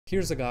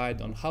Here's a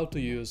guide on how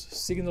to use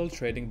signal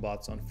trading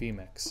bots on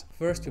Phemex.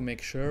 First, you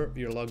make sure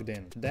you're logged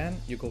in.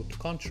 Then you go to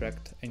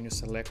contract and you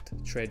select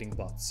trading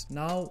bots.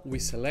 Now we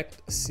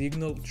select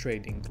signal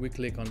trading. We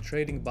click on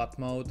trading bot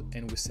mode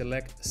and we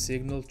select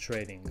signal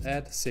trading.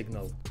 Add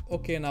signal.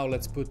 Okay, now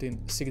let's put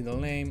in signal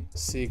name,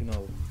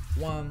 signal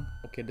 1.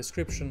 Okay,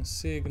 description,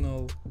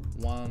 signal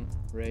 1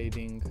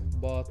 trading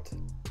bot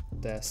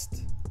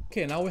test.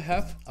 Okay, now we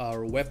have our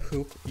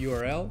webhook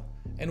URL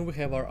and we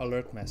have our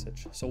alert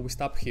message. So we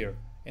stop here.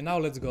 And now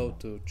let's go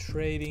to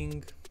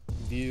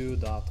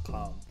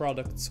tradingview.com.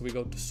 Products, we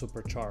go to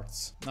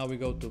supercharts. Now we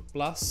go to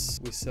plus,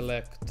 we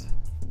select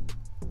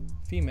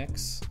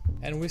Phemex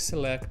and we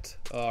select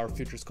our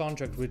futures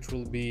contract, which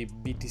will be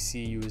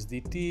BTC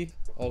USDT.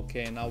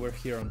 Okay, now we're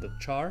here on the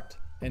chart.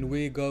 And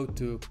we go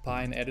to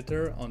Pine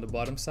editor on the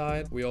bottom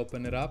side. We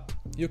open it up.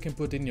 You can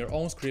put in your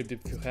own script if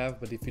you have,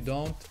 but if you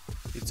don't,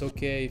 it's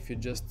okay if you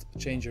just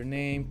change your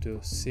name to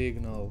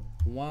signal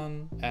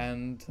 1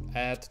 and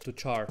add to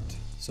chart.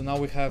 So now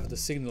we have the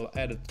signal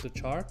added to the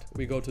chart.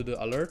 We go to the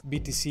alert,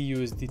 BTC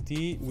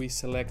USDT. We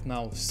select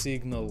now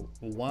signal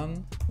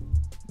 1.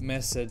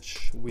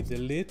 Message we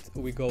delete,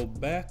 we go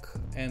back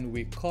and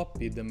we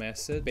copy the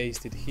message,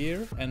 paste it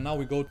here, and now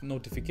we go to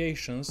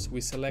notifications,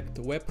 we select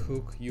the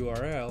webhook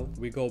URL,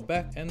 we go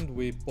back and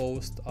we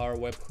post our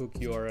webhook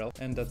URL,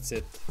 and that's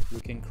it. We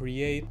can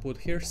create, put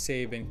here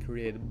save and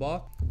create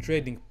bot.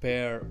 Trading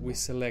pair, we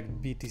select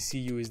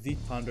BTC USD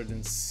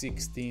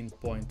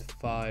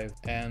 116.5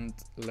 and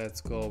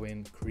let's go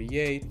in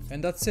create,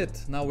 and that's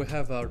it. Now we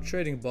have our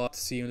trading bot.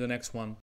 See you in the next one.